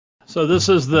So this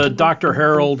is the Dr.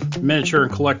 Harold Miniature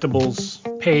and Collectibles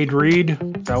paid read. Is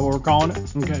that what we're calling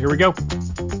it? Okay, here we go.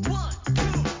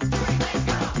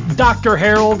 Dr.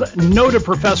 Harold, noted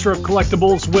professor of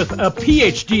collectibles with a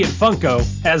PhD in Funko,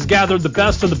 has gathered the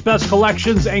best of the best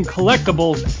collections and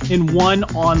collectibles in one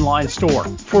online store.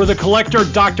 For the collector,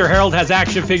 Dr. Harold has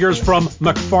action figures from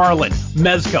McFarlane,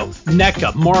 Mezco,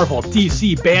 NECA, Marvel,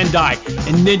 DC, Bandai,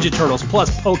 and Ninja Turtles,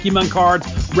 plus Pokemon cards,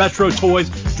 retro toys,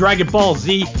 Dragon Ball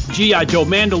Z, G.I. Joe,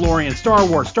 Mandalorian, Star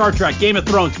Wars, Star Trek, Game of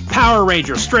Thrones, Power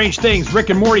Rangers, Strange Things,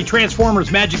 Rick and Morty, Transformers,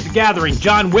 Magic the Gathering,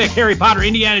 John Wick, Harry Potter,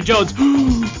 Indiana Jones.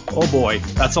 Oh boy,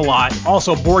 that's a lot.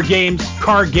 Also board games,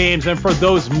 card games, and for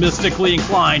those mystically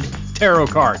inclined, tarot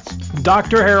cards.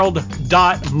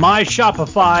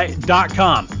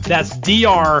 drharold.myshopify.com. That's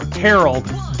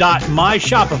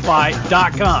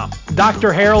drharold.myshopify.com.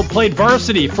 Dr. Harold played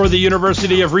varsity for the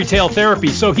University of Retail Therapy,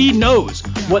 so he knows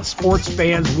what sports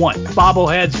fans want.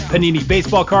 Bobbleheads, Panini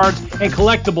baseball cards, and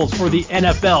collectibles for the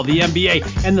NFL, the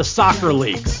NBA, and the soccer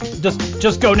leagues.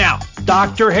 Just go now.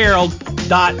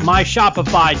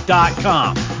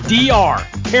 drharold.myshopify.com.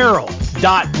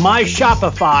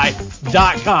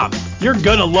 drharold.myshopify.com. You're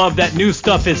gonna love that new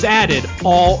stuff is added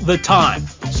all the time.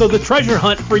 So the treasure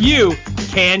hunt for you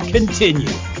can continue.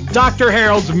 Dr.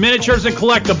 Harold's Miniatures and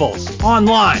Collectibles.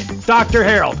 Online,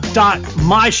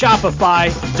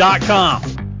 drharold.myshopify.com.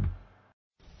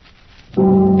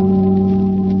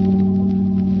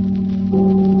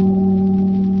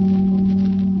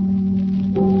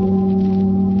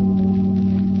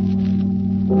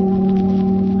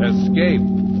 Escape.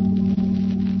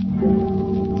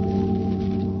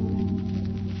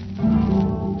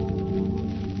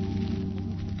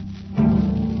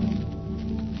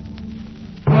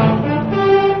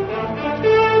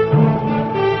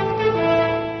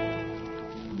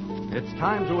 It's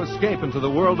time to escape into the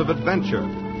world of adventure.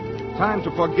 Time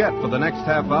to forget for the next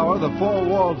half hour the four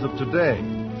walls of today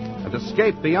and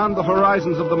escape beyond the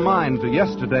horizons of the mind to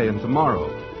yesterday and tomorrow.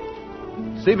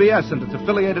 CBS and its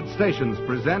affiliated stations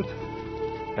present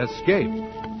Escape.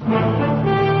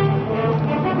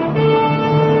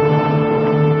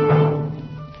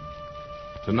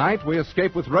 Tonight we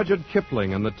escape with Rudyard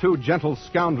Kipling and the two gentle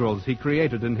scoundrels he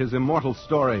created in his immortal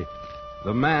story,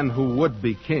 The Man Who Would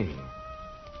Be King.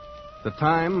 The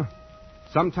time,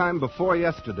 sometime before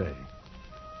yesterday.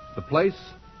 The place,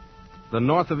 the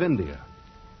north of India.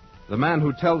 The man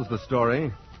who tells the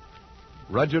story,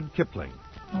 Rudyard Kipling.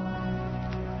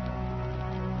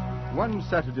 One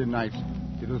Saturday night,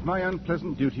 it was my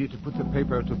unpleasant duty to put the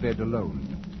paper to bed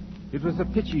alone. It was a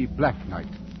pitchy black night,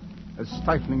 as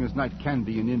stifling as night can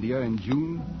be in India in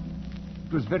June.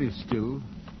 It was very still,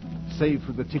 save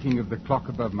for the ticking of the clock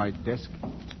above my desk,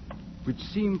 which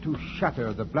seemed to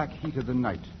shatter the black heat of the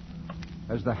night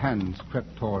as the hands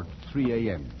crept toward 3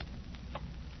 a.m.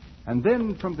 And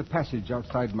then from the passage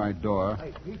outside my door,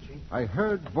 Hey, Peachy. I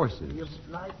heard voices. Your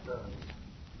light burns.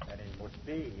 Then he must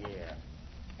be here.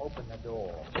 Open the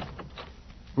door.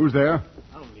 Who's there?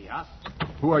 Only us.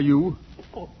 Who are you?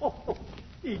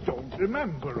 He don't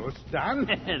remember us, Dan.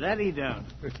 That he don't.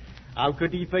 How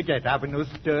could he forget having us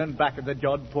turned back at the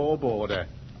Jodhpur border?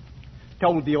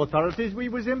 Told the authorities we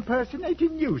was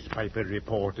impersonating newspaper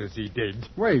reporters, he did.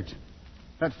 Wait.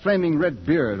 That flaming red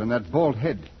beard and that bald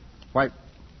head. Why,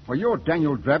 you're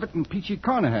Daniel Dravett and Peachy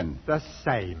Carnahan. The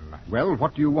same. Well,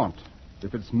 what do you want?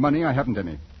 If it's money, I haven't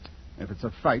any. If it's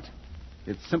a fight,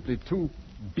 it's simply too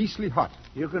beastly hot.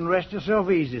 You can rest yourself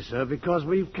easy, sir, because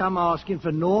we've come asking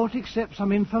for naught except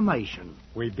some information.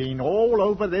 We've been all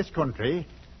over this country,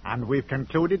 and we've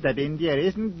concluded that India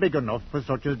isn't big enough for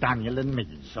such as Daniel and me.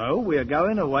 So we're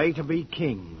going away to be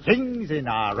kings. Kings in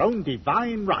our own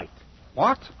divine right.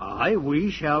 What? Aye,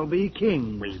 we shall be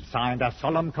kings. We've signed a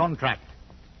solemn contract,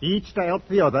 each to help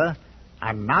the other,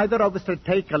 and neither of us to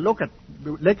take a look at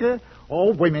liquor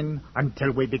or women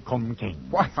until we become kings.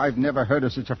 Why, I've never heard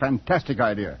of such a fantastic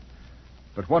idea.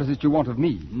 But what is it you want of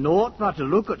me? Naught but to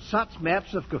look at such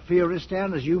maps of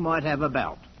Kafiristan as you might have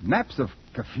about. Maps of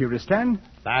Kafiristan?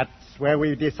 That's where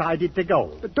we've decided to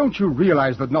go. But don't you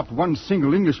realize that not one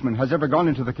single Englishman has ever gone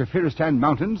into the Kafiristan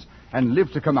mountains and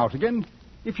lived to come out again?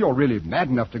 If you're really mad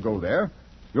enough to go there,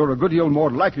 you're a good deal more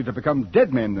likely to become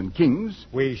dead men than kings.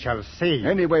 We shall see.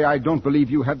 Anyway, I don't believe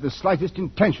you have the slightest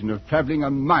intention of traveling a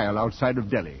mile outside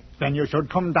of Delhi. Then you should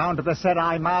come down to the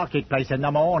Serai marketplace in the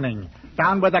morning,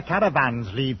 down where the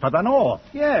caravans leave for the north.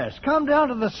 Yes, come down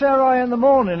to the Serai in the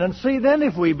morning and see then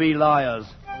if we be liars.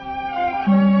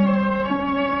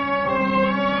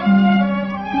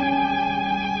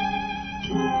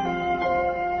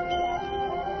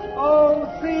 Oh,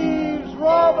 thieves,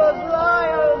 robbers,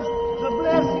 liars, the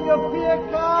blessing of Pir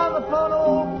Khan upon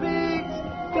all thieves.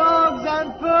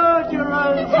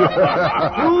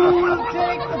 Who will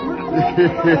take the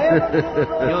protection?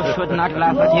 You should not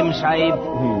laugh at him, Sahib.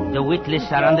 The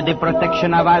witless are under the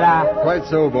protection of Allah. Quite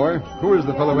so, boy. Who is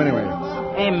the fellow anyway?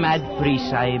 A mad priest,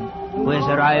 Sahib, who has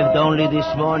arrived only this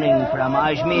morning from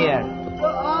Ajmer.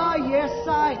 Yes,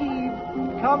 Sahib.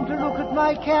 Come to look at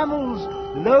my camels,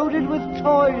 loaded with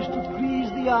toys to please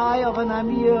the eye of an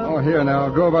Amir. Oh, here now.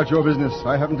 Go about your business.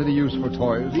 I haven't any use for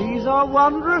toys. These are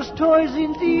wondrous toys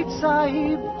indeed,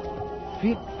 Sahib.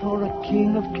 Fit for a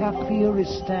king of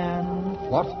Kafiristan.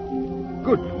 What?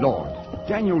 Good Lord.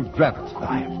 Daniel Dravett.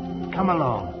 Quiet. Come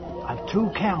along. I've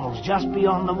 2 camels just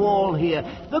beyond the wall here.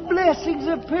 The blessings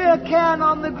of Pir Khan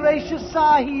on the gracious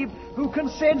Sahib, who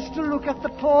consents to look at the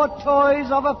poor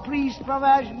toys of a priest from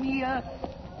Ajmer.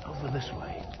 Over this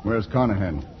way. Where's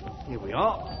Carnahan? Here we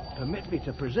are. Permit me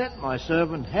to present my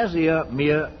servant, Hazir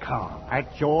Mir Khan.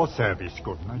 At your service,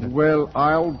 Goodman. Well,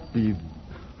 I'll be...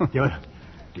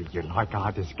 Do you like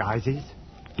our disguises?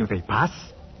 Do they pass?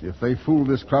 If they fool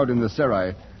this crowd in the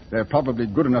Serai, they're probably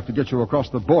good enough to get you across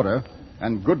the border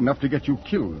and good enough to get you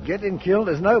killed. Getting killed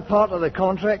is no part of the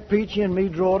contract Peachy and me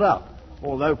drawed up.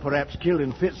 Although perhaps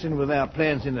killing fits in with our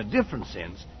plans in a different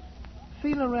sense.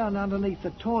 Feel around underneath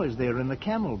the toys there in the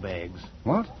camel bags.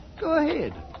 What? Go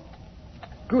ahead.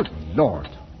 Good Lord.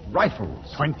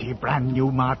 Rifles. 20 brand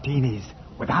new martinis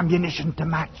with ammunition to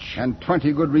match. And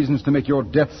 20 good reasons to make your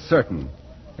death certain.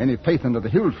 Any Pathan of the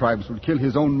hill tribes would kill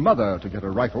his own mother to get a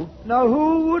rifle. Now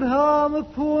who would harm a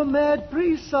poor mad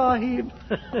priest, Sahib?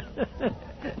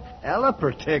 Allah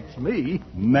protects me.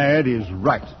 Mad is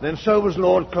right. Then so was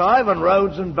Lord Clive and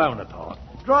Rhodes and Bonaparte.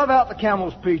 Drive out the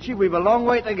camels, Peachy. We've a long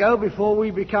way to go before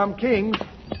we become kings.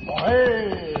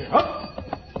 Hey, up!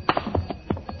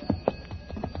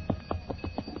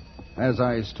 As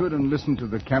I stood and listened to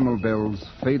the camel bells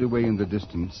fade away in the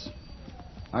distance,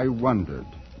 I wondered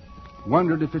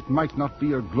if it might not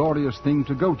be a glorious thing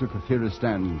to go to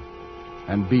Kafiristan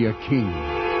and be a king.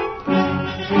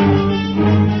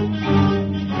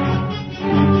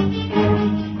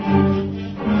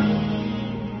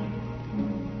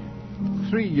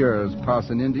 3 years pass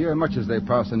in India much as they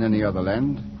pass in any other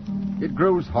land. It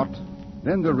grows hot,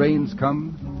 then the rains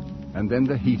come, and then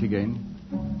the heat again.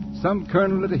 Some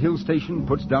colonel at a hill station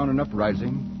puts down an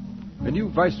uprising. A new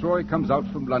viceroy comes out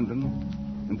from London,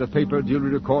 and the paper duly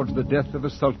records the death of a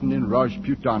sultan in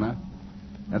Rajputana,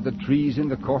 and the trees in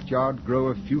the courtyard grow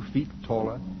a few feet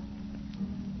taller.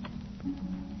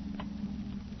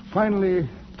 Finally,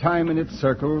 time in its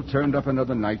circle turned up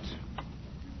another night,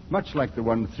 much like the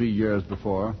one 3 years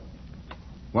before.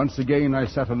 Once again I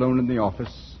sat alone in the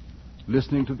office,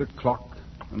 listening to the clock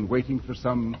and waiting for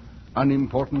some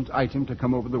unimportant item to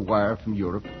come over the wire from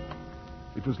Europe.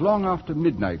 It was long after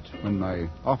midnight when my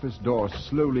office door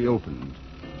slowly opened.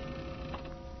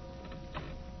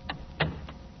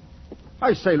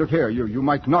 I say, look here, you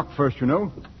might knock first, you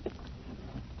know.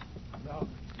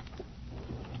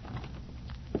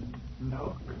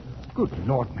 No. Good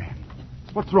Lord, man.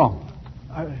 What's wrong?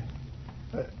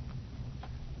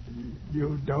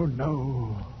 You don't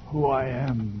know who I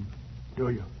am, do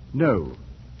you?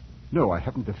 No, I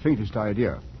haven't the faintest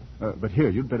idea. But here,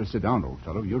 you'd better sit down, old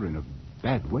fellow. You're in a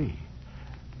bad way.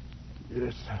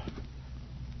 Yes,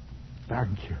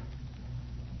 thank you.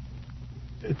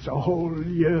 It's a whole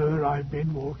year I've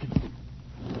been walking.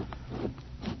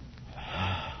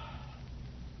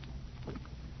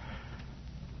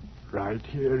 Right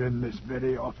here in this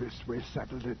very office we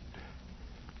settled it.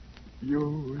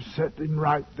 You sitting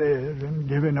right there and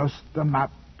giving us the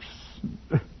maps.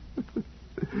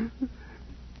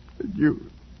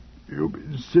 You've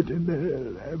been sitting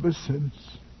there ever since.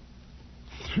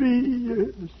 3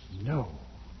 years. No.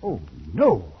 Oh,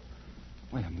 no.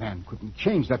 Why, a man couldn't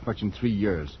change that much in 3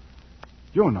 years.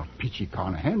 You're not Peachy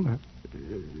Carnahan.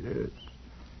 Yes.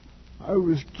 I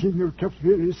was king of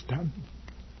Kafiristan.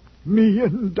 Me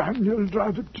and Daniel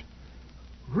Dravett.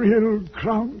 Real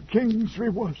crown kings we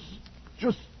was.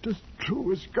 Just as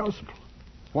true as gospel.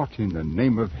 What in the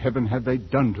name of heaven have they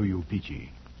done to you,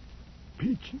 Peachy?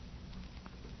 Peachy?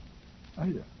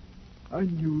 I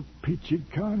knew Peachy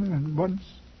Carnahan once.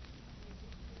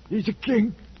 He's a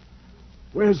king.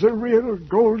 Wears a real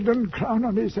golden crown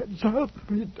on his head. So help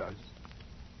me, he does.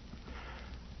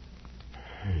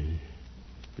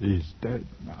 He's dead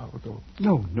now, though.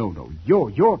 No.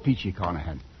 You're Peachy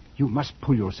Carnahan. You must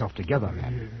pull yourself together,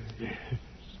 man. Yes.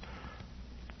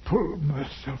 Pull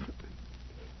myself.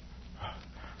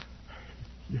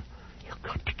 You've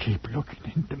got to keep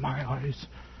looking into my eyes.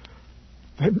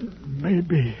 Then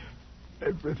maybe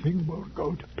everything will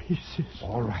go to pieces.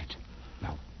 All right.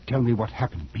 Now, tell me what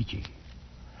happened, Peachy.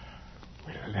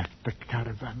 We left the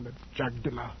caravan at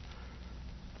Jagdala.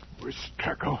 We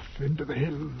struck off into the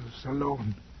hills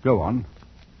alone. Go on.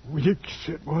 Weeks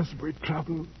it was we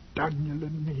travelled, Daniel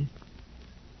and me.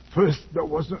 First there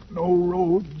wasn't no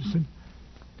roads, and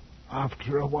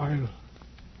after a while,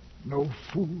 no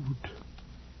food.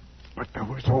 But there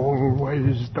was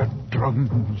always the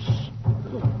drums.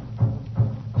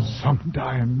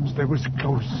 Sometimes they was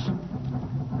close,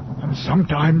 and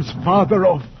sometimes farther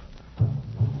off.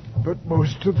 But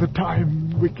most of the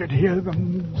time we could hear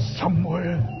them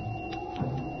somewhere.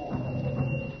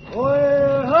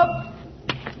 Way up!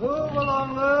 Move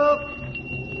along, up!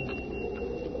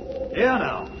 Here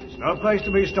now, it's no place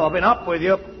to be stopping. Up with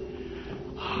you.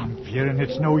 I'm fearing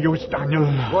it's no use, Daniel.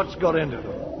 What's got into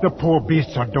them? The poor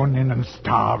beasts are done in and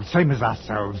starved, same as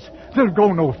ourselves. They'll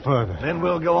go no further. Then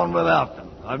we'll go on without them.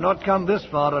 I've not come this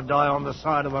far to die on the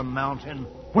side of a mountain.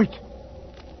 Wait.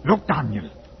 Look, Daniel.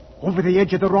 Over the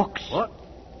edge of the rocks. What?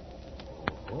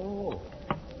 Oh,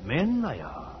 men they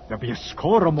are. There'll be a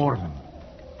score or more of them.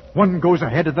 One goes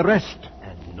ahead of the rest.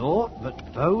 And naught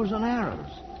but bows and arrows.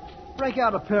 Break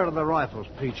out a pair of the rifles,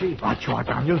 Peachy. Right you are,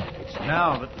 Daniel. It's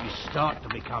now that we start to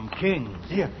become kings.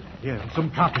 Here, and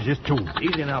some cartridges too.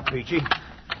 Easy now, Peachy.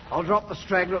 I'll drop the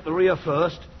straggler at the rear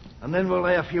first, and then we'll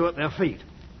lay a few at their feet.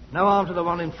 Now arm to the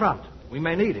one in front. We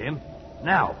may need him.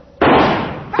 Now.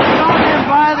 Got him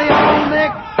by the old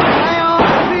neck. Lay on,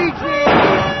 Peachy!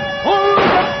 Hold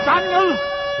it, Daniel!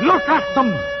 Look at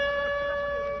them!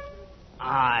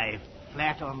 Aye,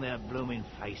 flat on their blooming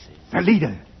faces. The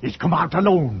leader is come out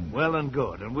alone. Well and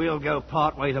good, and we'll go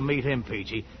part way to meet him,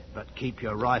 Peachy. But keep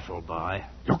your rifle by.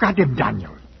 Look at him,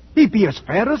 Daniel. He be as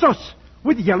fair as us,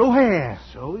 with yellow hair.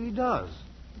 So he does.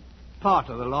 Part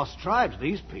of the lost tribes,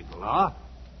 these people are.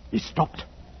 He stopped.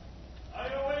 I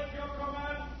await your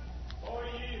command, or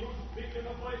ye who speak in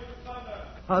the voice of thunder.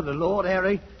 Oh, the Lord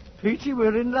Harry. Peachy,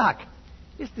 we're in luck.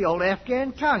 It's the old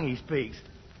Afghan tongue he speaks.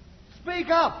 Speak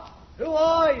up! Who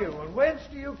are you, and whence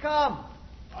do you come?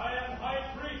 I am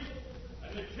High Priest,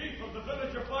 and the chief of the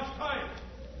village of Bashkai.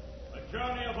 A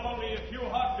journey of only a few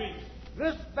heartbeats.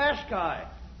 This Bashkai.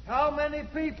 How many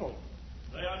people?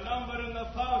 They are numbered in the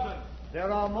thousands.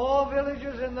 There are more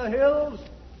villages in the hills?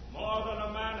 More than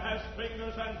a man has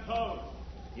fingers and toes.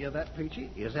 Hear that, Peachy?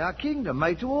 Here's our kingdom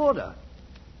made to order.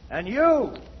 And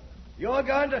you're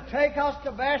going to take us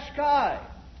to Bashkai.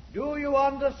 Do you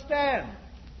understand?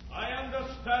 I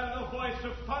understand the voice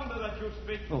of thunder that you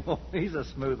speak. Oh, he's a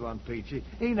smooth one, Peachy.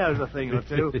 He knows a thing or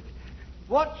two.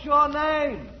 What's your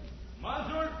name?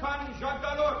 Mazur Khan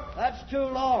Jagdalur. That's too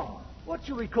long. What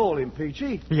shall we call him,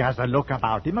 Peachy? He has a look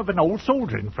about him of an old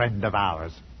soldiering friend of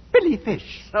ours. Billy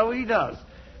Fish. So he does.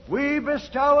 We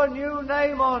bestow a new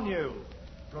name on you.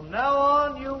 From now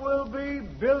on, you will be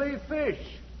Billy Fish.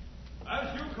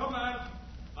 As you command,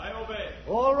 I obey.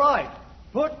 All right.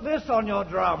 Put this on your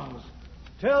drums.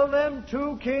 Tell them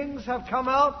 2 kings have come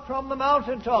out from the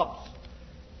mountaintops.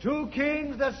 2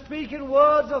 kings that speak in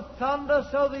words of thunder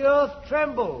so the earth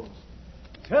trembles.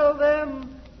 Tell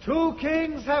them 2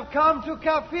 kings have come to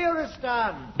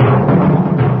Kafiristan.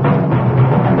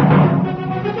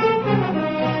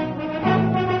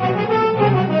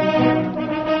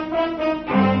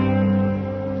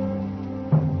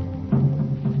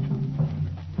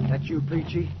 That you,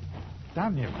 Peachy?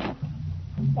 Daniel,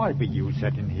 why be you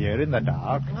sitting here in the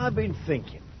dark? I've been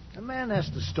thinking. A man has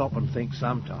to stop and think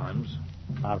sometimes.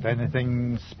 About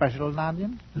anything special,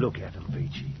 Daniel? Look at 'em,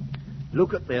 Peachy.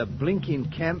 Look at their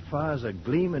blinking campfires a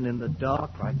gleaming in the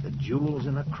dark like the jewels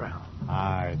in a crown.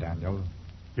 Aye, Daniel.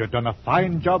 You've done a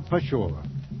fine job for sure.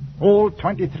 All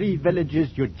 23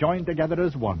 villages you joined together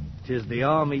as one. 'Tis the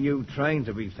army you trained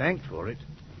to be thanked for it.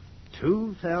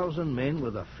 2,000 men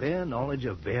with a fair knowledge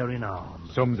of bearing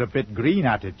arms. Some's a bit green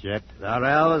at it yet. They're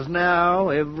ours now,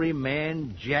 every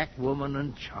man, jack, woman,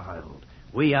 and child.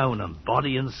 We own 'em,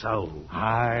 body and soul.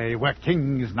 Aye, we're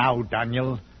kings now,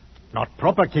 Daniel. Not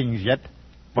proper kings yet,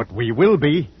 but we will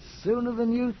be. Sooner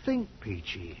than you think,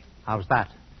 Peachy. How's that?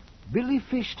 Billy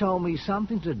Fish told me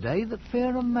something today that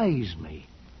fair amazed me.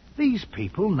 These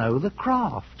people know the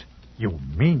craft. You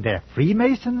mean they're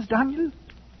Freemasons, Daniel?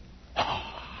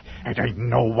 It ain't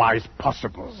no wise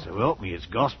possible. So help me, it's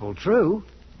gospel true.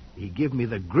 He give me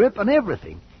the grip and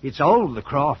everything. It's old, the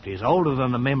craft is, older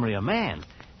than the memory of man.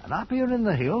 And up here in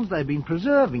the hills, they've been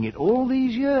preserving it all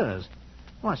these years.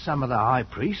 Why, some of the high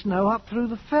priests know up through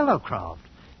the fellowcraft,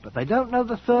 but they don't know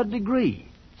the 3rd degree.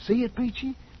 See it,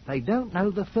 Peachy? They don't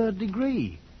know the 3rd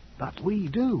degree, but we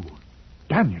do.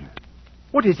 Daniel,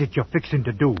 what is it you're fixing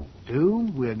to do?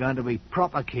 We're going to be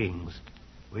proper kings.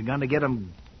 We're going to get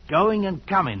 'em going and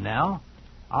coming now.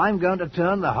 I'm going to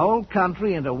turn the whole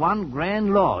country into one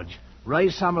grand lodge,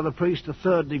 raise some of the priests to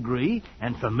 3rd degree,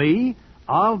 and for me,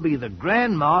 I'll be the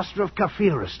Grand Master of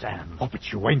Kafiristan. Oh,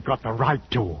 but you ain't got the right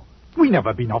to. We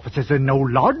never been officers in no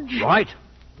lodge. Right?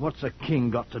 What's a king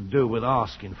got to do with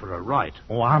asking for a right?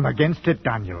 Oh, I'm against it,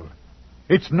 Daniel.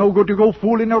 It's no good to go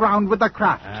fooling around with the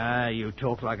craft. Ah, you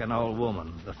talk like an old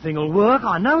woman. The thing'll work,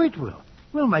 I know it will.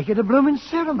 We'll make it a blooming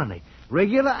ceremony.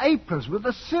 Regular aprons with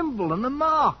the symbol and the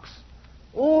marks.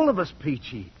 All of us,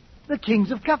 Peachy. The kings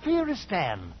of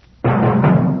Kafiristan.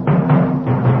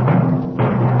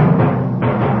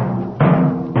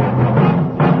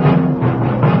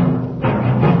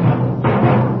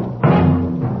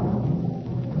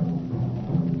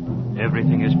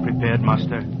 Everything is prepared,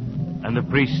 Master. And the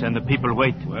priests and the people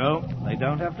wait. Well, they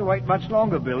don't have to wait much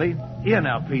longer, Billy. Here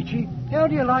now, Peachy. How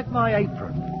do you like my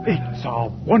apron? It's a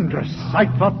wondrous sight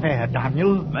for fair,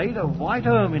 Daniel. Made of white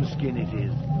ermine skin it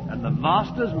is. And the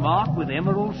master's mark with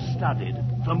emeralds studded.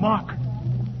 The mark.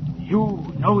 You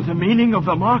know the meaning of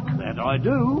the mark? That I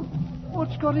do.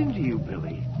 What's got into you,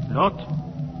 Billy? Not.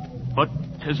 But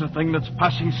 'tis a thing that's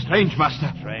passing strange,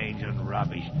 Master. Strange and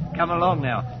rubbish. Come along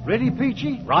now. Ready,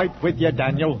 Peachy? Right with you,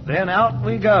 Daniel. Then out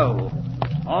we go.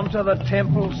 Onto the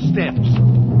temple steps.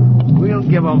 We'll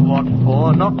give 'em what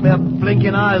for. Knock their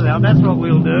blinking eyes out. That's what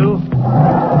we'll do.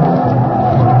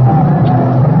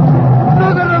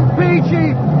 Look at 'em,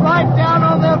 Peachy. Right down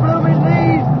on their blooming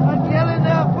knees and yelling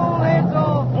their full heads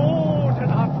off. Oh, it's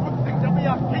a good thing to be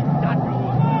a king,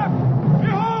 Daniel.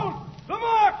 Behold! The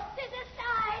mark! Tis a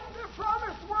sign. The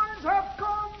promised ones have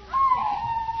come!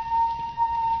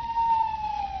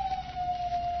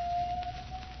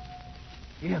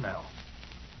 Here now.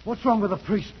 What's wrong with the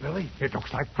priest, Billy? It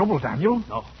looks like trouble, Daniel.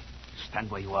 No. Stand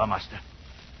where you are, Master.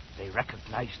 They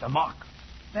recognize the mark.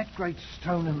 That great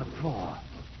stone in the floor.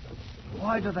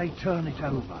 Why do they turn it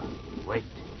over? Wait.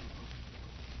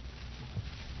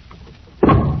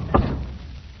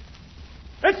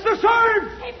 It's the same!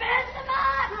 He bears the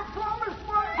mark. The promised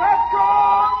ones have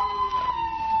come!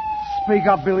 Speak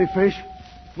up, Billy Fish.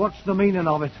 What's the meaning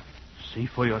of it? See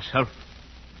for yourself.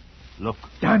 Look.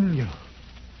 Daniel.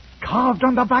 Carved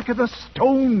on the back of the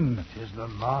stone. Tis the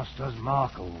master's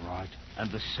mark, all right. And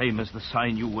the same as the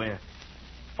sign you wear.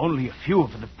 Only a few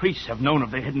of the priests have known of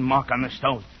the hidden mark on the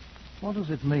stone. What does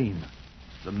it mean?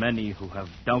 The many who have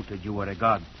doubted you were a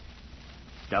god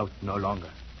doubt no longer.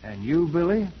 And you,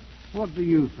 Billy? What do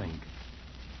you think?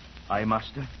 I,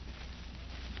 Master?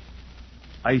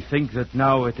 I think that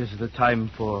now it is the time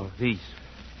for these.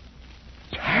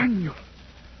 Daniel.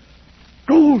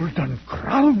 Golden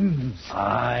crowns.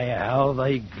 Aye, how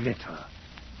they glitter.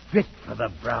 Fit for the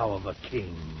brow of a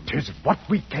king. 'Tis what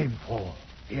we came for.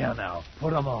 Here now,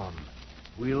 put 'em on.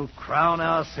 We'll crown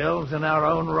ourselves in our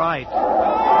own right.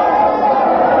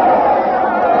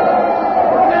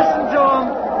 Listen to 'em.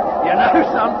 You know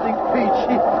something,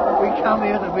 Peachy? We come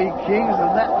here to be kings,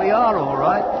 and that we are, all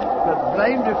right. But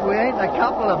blamed if we ain't a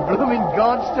couple of blooming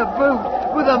gods to boot,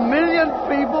 with 1,000,000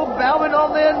 people bowing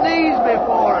on their knees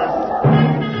before us.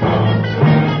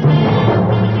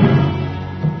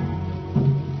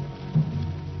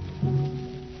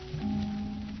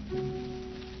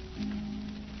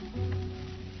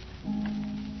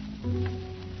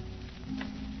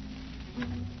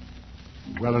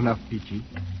 Well enough, Peachy.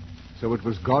 So it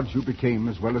was gods you became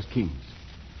as well as kings.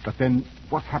 But then,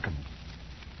 what happened?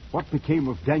 What became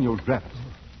of Daniel Dravett?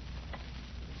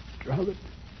 Dravett?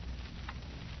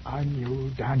 I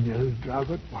knew Daniel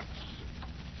Dravett once.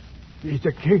 He's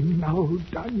a king now,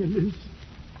 Daniel is.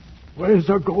 Where's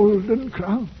a golden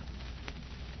crown?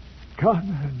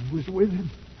 Canaan was with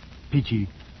him. Peachy,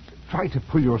 try to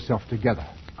pull yourself together.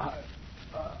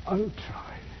 I'll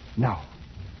try. Now,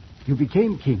 you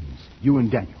became kings, you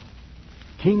and Daniel.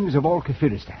 Kings of all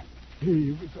Kafiristan.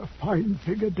 He was a fine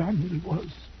figure, Daniel was,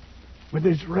 with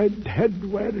his red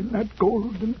head wearing that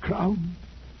golden crown.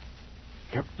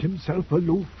 Kept himself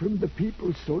aloof from the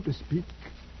people, so to speak.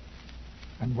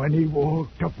 And when he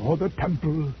walked before the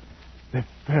temple, they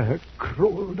fair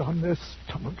crawled on their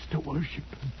stomachs to worship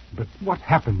him. But what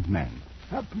happened, man?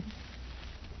 Happened?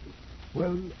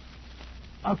 Well,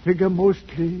 I figure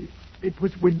mostly it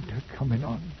was winter coming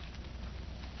on.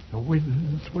 The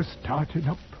winds were starting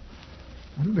up,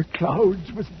 and the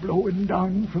clouds was blowing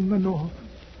down from the north.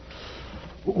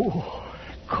 Oh,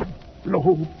 it could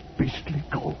blow beastly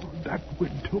cold, that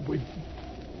winter wind.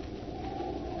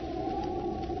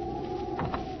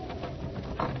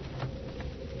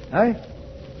 Hey?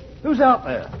 Who's out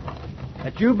there?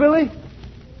 That you, Billy?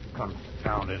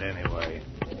 Confound it anyway.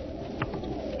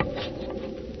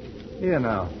 Here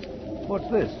now. What's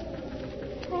this?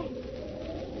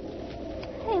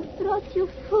 I have brought you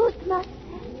food, Master.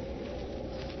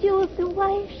 Stew of the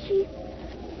wild sheep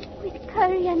with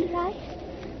curry and rice.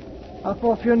 Up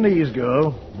off your knees,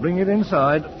 girl. Bring it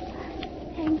inside.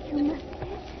 Thank you,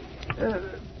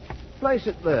 Master. Place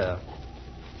it there.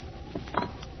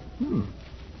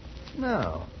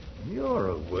 Now, you're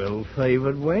a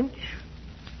well-favoured wench.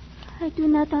 I do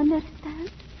not understand.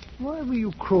 Why were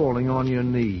you crawling on your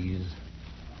knees?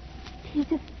 It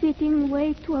is a fitting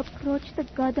way to approach the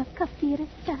god of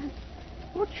Kafiristan.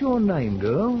 What's your name,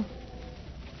 girl?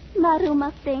 Marum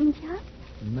of Danger.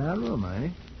 Marum, eh?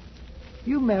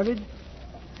 You married?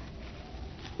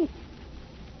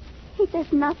 It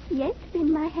has not yet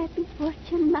been my happy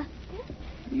fortune, Master.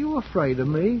 You afraid of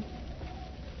me?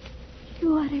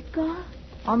 You are a god.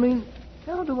 I mean,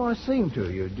 how do I seem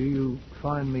to you? Do you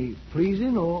find me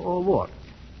pleasing or what?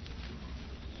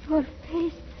 Your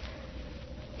face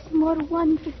is more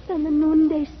wondrous than the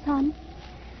noonday sun.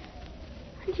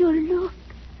 And your look,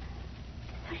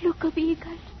 the look of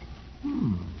eagles.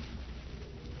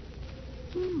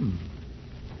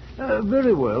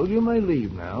 Very well, you may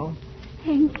leave now.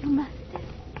 Thank you, Master.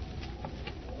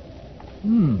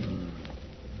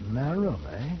 Marum,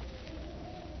 eh?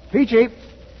 Peachy!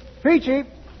 Peachy!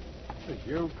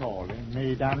 You calling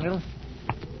me, Daniel?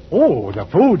 Oh, the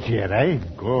food's here, eh?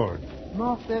 Good.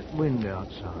 Knock that wind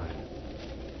outside.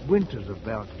 Winter's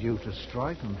about due to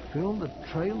strike and fill the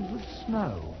trails with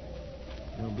snow.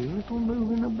 There'll be little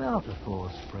moving about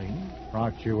afore spring.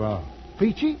 Right you are.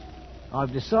 Peachy,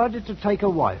 I've decided to take a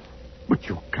wife. But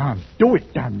you can't do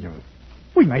it, Daniel.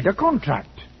 We made a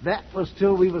contract. That was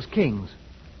till we was kings.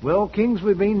 Well, kings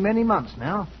we've been many months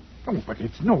now. Oh, but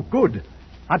it's no good.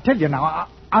 I tell you now,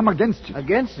 I'm against it.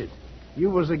 Against it? You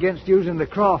was against using the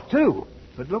craft, too.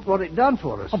 But look what it done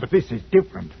for us. Oh, but this is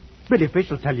different. Billy Fish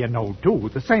will tell you no, too,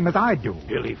 the same as I do.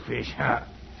 Billy Fish, huh?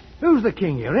 Who's the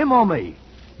king here, him or me?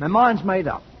 My mind's made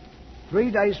up.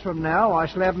 3 days from now, I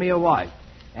shall have me a wife.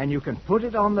 And you can put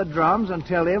it on the drums and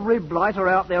tell every blighter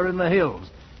out there in the hills.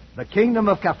 The kingdom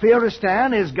of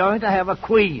Kafiristan is going to have a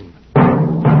queen.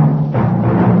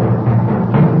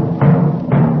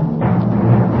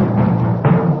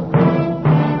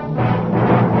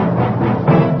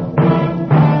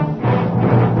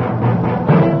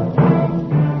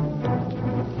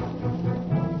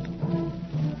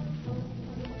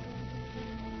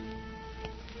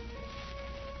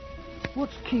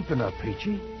 What's keeping her,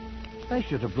 Peachy? They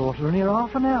should have brought her in here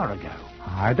half an hour ago.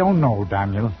 I don't know,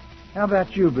 Daniel. How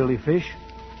about you, Billy Fish?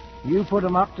 You put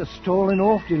 'em up to stalling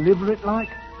off deliberate like?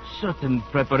 Certain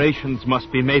preparations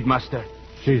must be made, Master.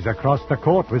 She's across the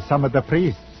court with some of the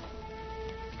priests.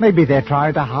 Maybe they're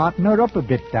trying to hearten her up a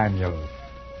bit, Daniel.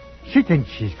 She thinks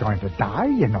she's going to die,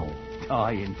 you know.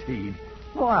 Aye, indeed.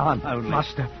 Why, I'm only...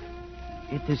 Master,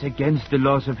 it is against the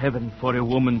laws of heaven for a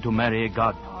woman to marry a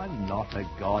god. I'm not a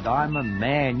god. I'm a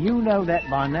man. You know that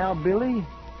by now, Billy.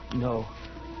 No,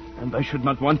 and I should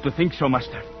not want to think so,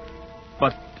 Master.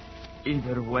 But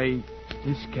either way,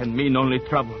 this can mean only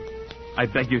trouble. I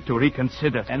beg you to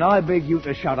reconsider. And I beg you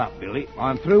to shut up, Billy.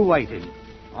 I'm through waiting.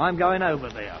 I'm going over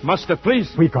there. Master,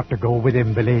 please. We got to go with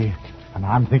him, Billy. And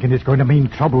I'm thinking it's going to mean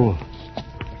trouble.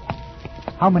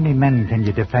 How many men can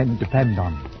you depend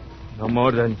on? No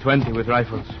more than 20 with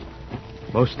rifles.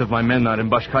 Most of my men are in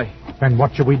Bashkai. Then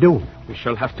what shall we do? We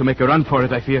shall have to make a run for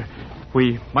it, I fear.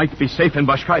 We might be safe in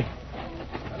Bashkai.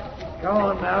 Come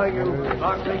on now, you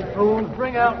buckling fools.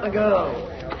 Bring out the girl.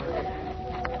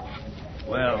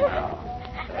 Well, now,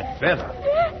 that's better.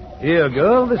 Here,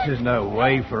 girl, this is no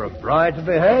way for a bride to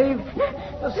behave.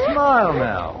 A smile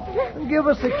now, and give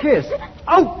us a kiss.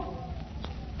 Oh!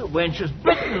 The wench has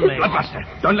bitten me. Bloodbuster,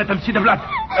 don't let them see the blood.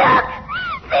 Look!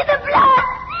 See the blood!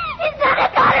 It's not a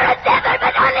god or a devil,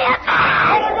 but only a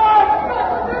man!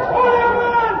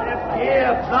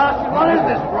 Here, bastard, what is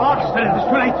this, rot? Master, it is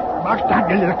too late. Mark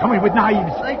Daniel, they're coming with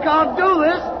knives. They can't do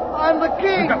this. I'm the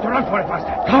king. We've got to run for it,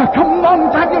 Master. Come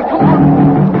on, Daniel, come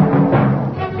on.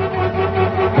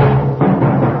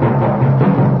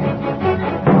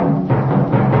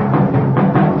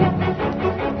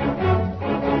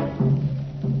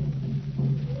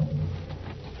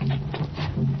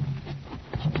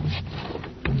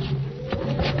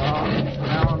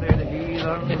 Confounded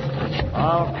heathens.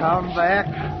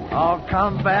 I'll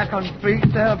come back and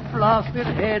beat their blasted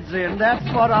heads in. That's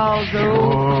what I'll do.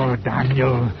 Oh,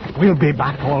 Daniel, we'll be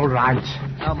back all right.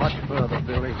 How much further,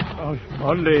 Billy?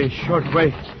 Only a short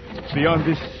way beyond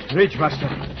this ridge, Master.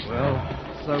 Well,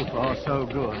 so far, so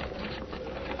good.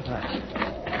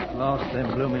 At last,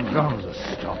 them blooming drums are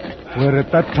stopped. We're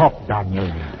at the top, Daniel.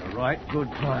 A right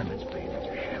good climb it's been.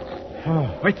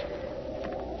 Wait.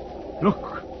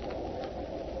 Look.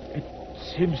 It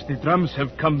seems the drums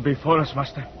have come before us,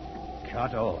 Master.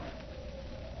 Cut off.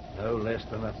 No less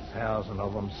than 1,000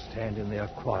 of them standing there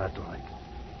quiet like.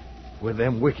 with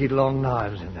them wicked long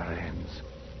knives in their hands.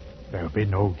 There'll be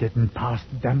no getting past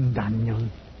them, Daniel.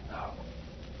 No,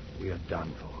 we're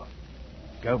done for.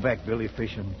 Go back, Billy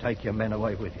Fish, and take your men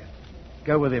away with you.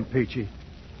 Go with him, Peachy.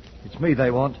 It's me they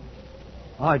want.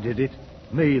 I did it.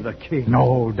 Me, the king.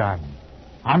 No, Dan.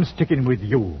 I'm sticking with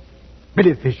you.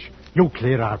 Billy Fish, you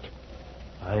clear out.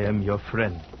 I am your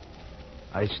friend.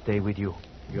 I stay with you.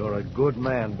 You're a good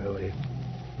man, Billy.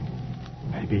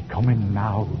 They be coming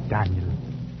now, Daniel.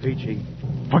 Peachy.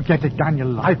 Forget it,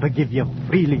 Daniel. I forgive you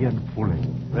freely and fully.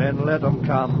 Then let them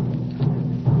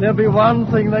come. There'll be one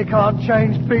thing they can't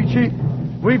change, Peachy.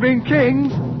 We've been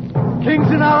kings.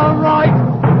 Kings in our own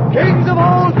right. Kings of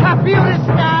all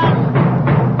Kafiristan.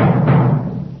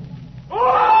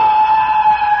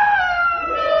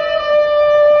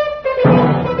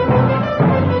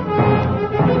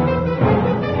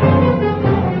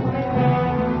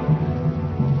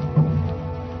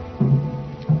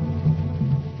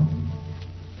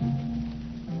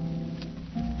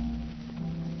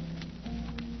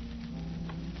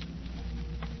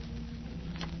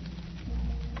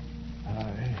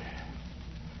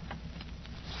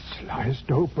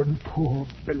 Sliced open poor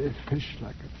Billy Fish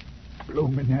like a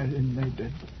bloomin' herring, they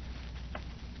did.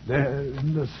 There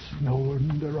in the snow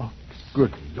and the rocks.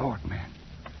 Good Lord, man.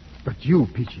 But you,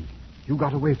 Peachy, you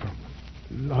got away from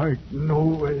them. Like no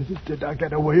way did I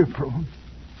get away from them.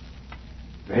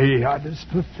 They had us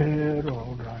for fair,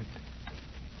 all right.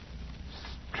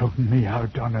 Strung me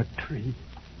out on a tree.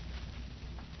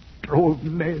 Drove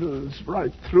nails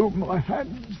right through my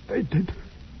hands, they did.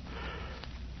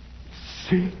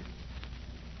 See?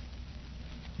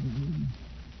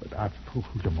 But I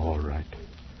fooled them all right.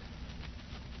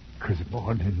 'Cause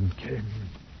morning came,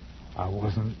 I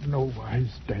wasn't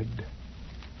nowise dead.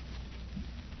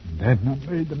 And then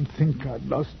I made them think I'd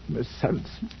lost my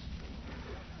senses.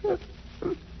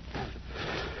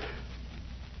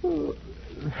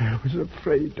 I was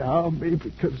afraid to harm me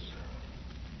because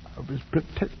I was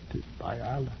protected by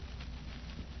Allah.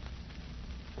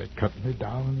 They cut me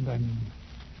down then,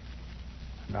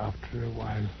 and after a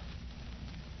while,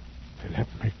 they let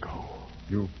me go.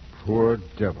 You poor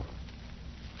devil.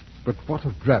 But what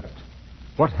of Drabbit?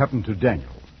 What happened to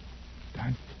Daniel?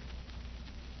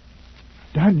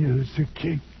 Daniel's the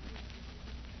king.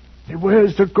 He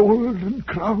wears the golden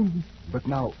crown. But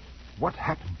now, what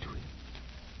happened to him?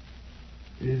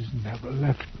 He's never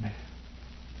left me.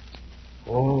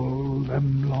 All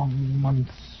them long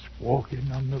months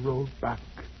walking on the road back,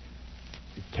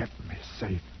 he kept me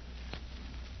safe.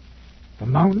 The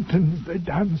mountains, they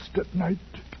danced at night.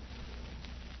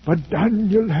 But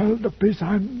Daniel held up his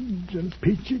hand, and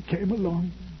Peachy came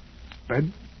along,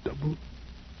 bent double.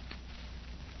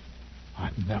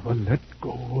 I never let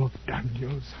go of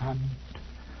Daniel's hand,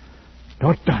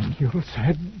 nor Daniel's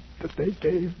head that they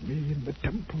gave me in the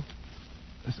temple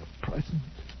as a present.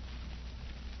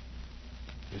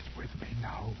 It's with me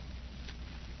now,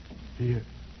 here,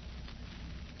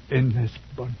 in this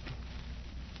bundle.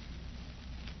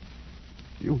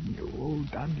 You knew old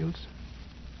Daniel, sir.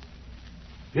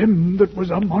 Him that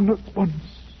was a monarch once.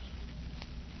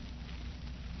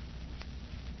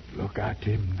 Look at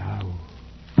him now.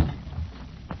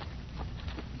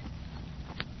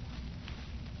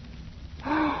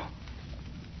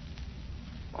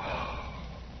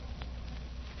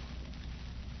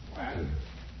 Well,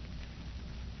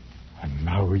 and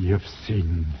now you've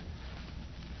seen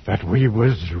that we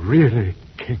was really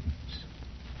kings.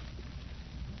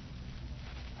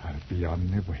 I'll be on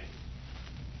my way.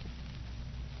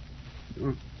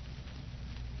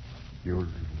 You'll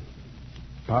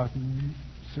pardon me,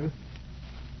 sir?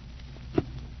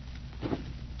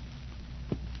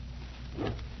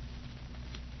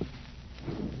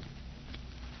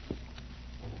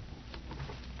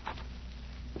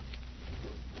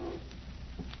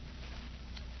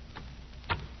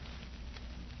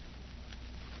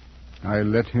 I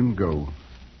let him go.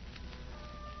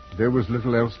 There was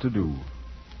little else to do.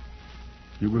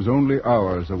 He was only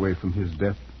hours away from his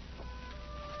death.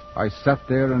 I sat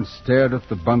there and stared at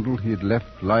the bundle he had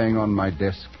left lying on my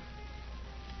desk.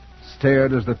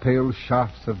 Stared as the pale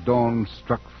shafts of dawn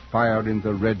struck fire in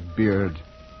the red beard.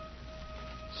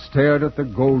 Stared at the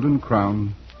golden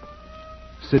crown,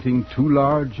 sitting too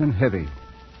large and heavy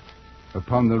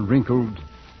upon the wrinkled,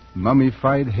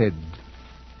 mummified head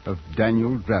of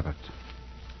Daniel Drabbit,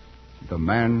 the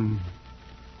man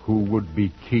who would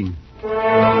be king.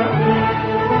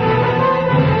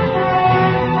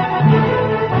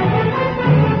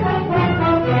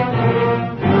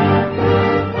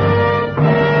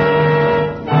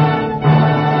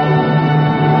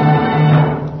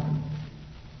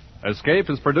 As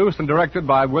Escape is produced and directed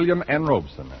by William N.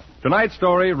 Robeson. Tonight's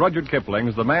story, Rudyard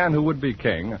Kipling's The Man Who Would Be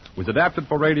King, was adapted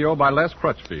for radio by Les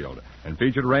Crutchfield and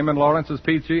featured Raymond Lawrence as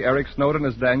Peachy, Eric Snowden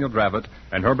as Daniel Dravett,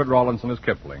 and Herbert Rawlinson as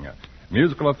Kipling.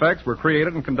 Musical effects were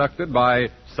created and conducted by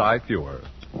Cy Feuer.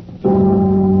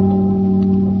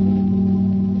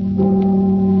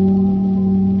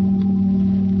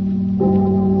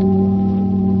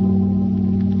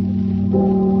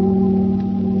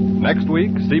 Next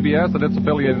week, CBS and its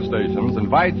affiliated stations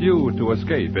invite you to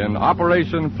escape in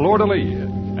Operation Fleur-de-Lis,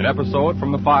 an episode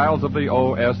from the files of the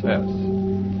OSS.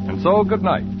 And so, good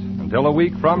night, until a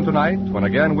week from tonight, when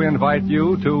again we invite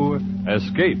you to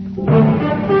escape.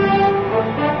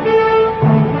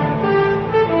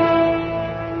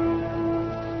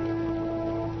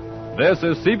 This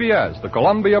is CBS, the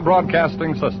Columbia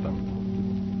Broadcasting System.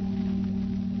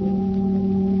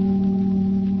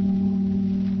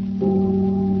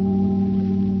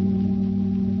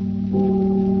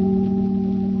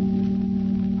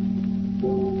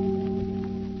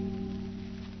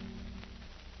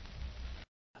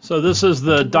 So this is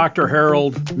the Dr.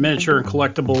 Harold Miniature and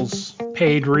Collectibles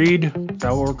paid read. Is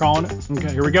that what we're calling it?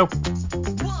 Okay, here we go.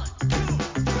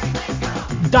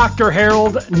 Dr.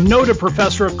 Harold, noted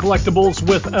professor of collectibles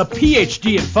with a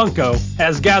PhD in Funko,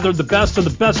 has gathered the best of the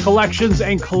best collections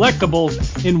and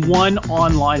collectibles in one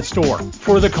online store.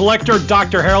 For the collector,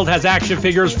 Dr. Harold has action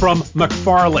figures from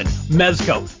McFarlane,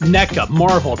 Mezco, NECA,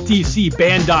 Marvel, DC,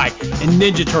 Bandai, and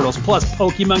Ninja Turtles, plus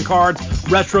Pokemon cards,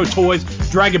 retro toys,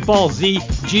 Dragon Ball Z,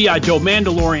 G.I. Joe,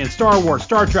 Mandalorian, Star Wars,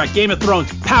 Star Trek, Game of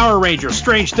Thrones, Power Rangers,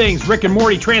 Strange Things, Rick and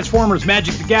Morty, Transformers,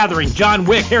 Magic the Gathering, John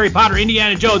Wick, Harry Potter,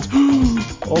 Indiana Jones.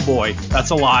 Oh boy, that's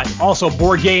a lot. Also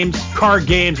board games, card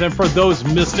games, and for those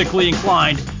mystically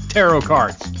inclined, tarot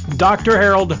cards.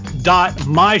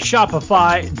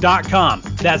 drharold.myshopify.com.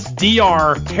 That's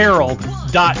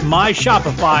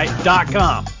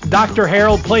drharold.myshopify.com. Dr.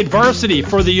 Harold played varsity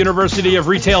for the University of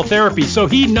Retail Therapy, so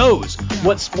he knows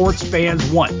what sports fans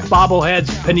want. Bobbleheads,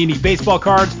 Panini baseball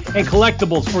cards, and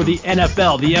collectibles for the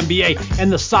NFL, the NBA,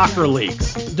 and the soccer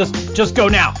leagues. Just go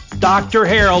now.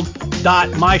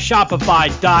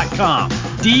 drharold.myshopify.com.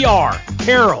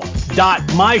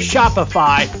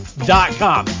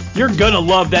 drharold.myshopify.com. You're gonna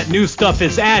love that new stuff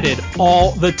is added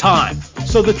all the time.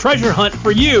 So the treasure hunt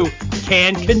for you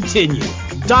can continue.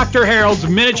 Dr. Harold's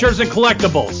Miniatures and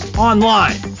Collectibles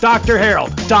online.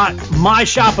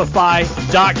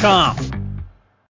 drharold.myshopify.com.